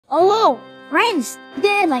Friends,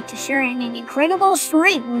 today I'd like to share an incredible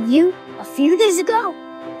story with you. A few days ago,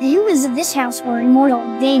 the humans of this house were in mortal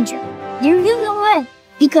danger. They knew no one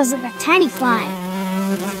because of a tiny fly.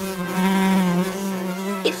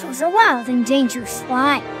 It was a wild and dangerous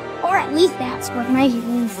fly, or at least that's what my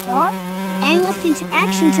humans thought, and leapt into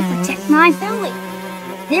action to protect my family.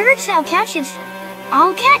 There is I'll catch it.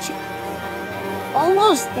 I'll catch it.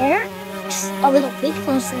 Almost there. Just a little bit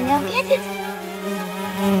closer and I'll get it.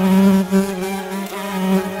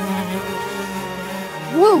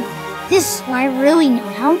 Whoa, this is why I really know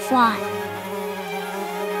how to fly.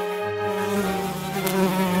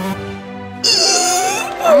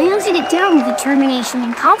 I hunted it down with determination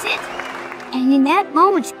and confidence, and in that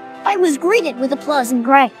moment, I was greeted with applause and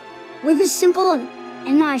gray. With a simple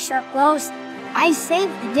and nice sharp blows, I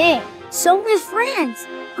saved the day. So with friends,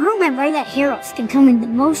 remember that heroes can come in the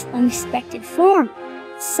most unexpected form.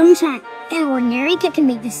 Sometimes, an ordinary cat can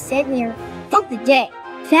be the savior of the day.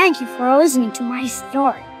 Thank you for listening to my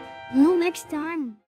story. Until next time.